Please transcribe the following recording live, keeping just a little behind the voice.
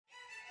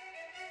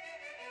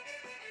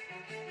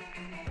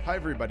Hi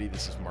everybody,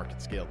 this is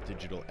Market Scale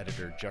Digital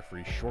Editor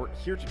Jeffrey Short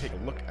here to take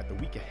a look at the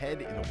week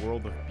ahead in the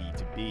world of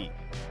B2B.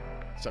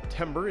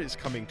 September is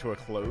coming to a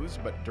close,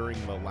 but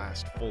during the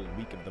last full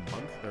week of the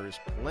month, there is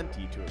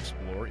plenty to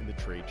explore in the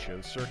trade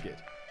show circuit.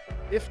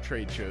 If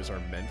trade shows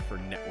are meant for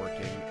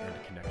networking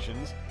and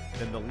connections,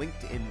 then the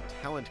LinkedIn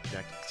Talent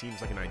Connect seems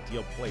like an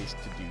ideal place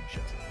to do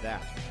just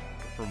that.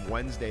 From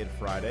Wednesday to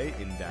Friday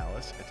in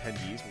Dallas,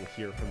 attendees will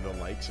hear from the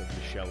likes of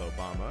Michelle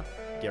Obama,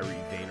 Gary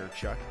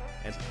Vaynerchuk,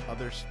 and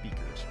other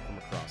speakers from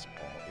across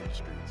all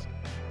industries.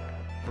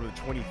 From the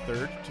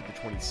 23rd to the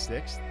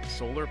 26th,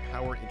 Solar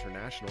Power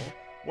International,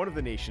 one of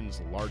the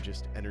nation's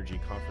largest energy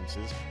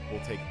conferences, will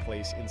take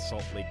place in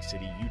Salt Lake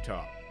City,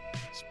 Utah.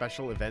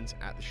 Special events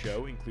at the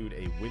show include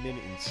a Women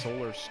in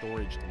Solar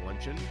Storage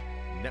luncheon,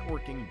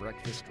 networking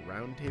breakfast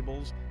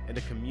roundtables, and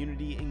a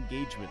community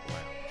engagement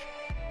lounge.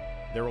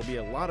 There will be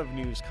a lot of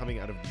news coming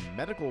out of the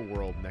medical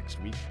world next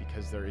week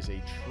because there is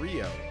a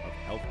trio of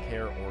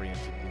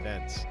healthcare-oriented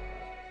events.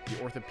 The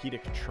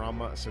Orthopedic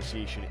Trauma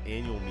Association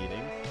annual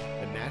meeting,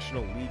 the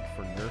National League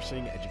for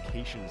Nursing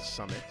Education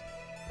Summit,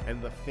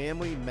 and the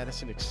Family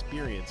Medicine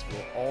Experience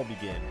will all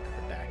begin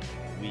at the back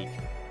of the week.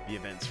 The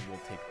events will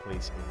take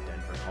place in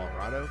Denver,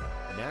 Colorado,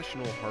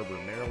 National Harbor,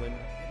 Maryland,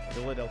 and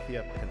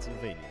Philadelphia,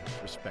 Pennsylvania,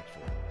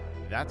 respectively.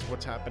 That's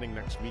what's happening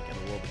next week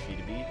in the world of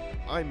B2B.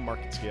 I'm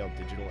Market Scale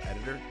Digital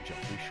Editor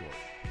Jeffrey Short.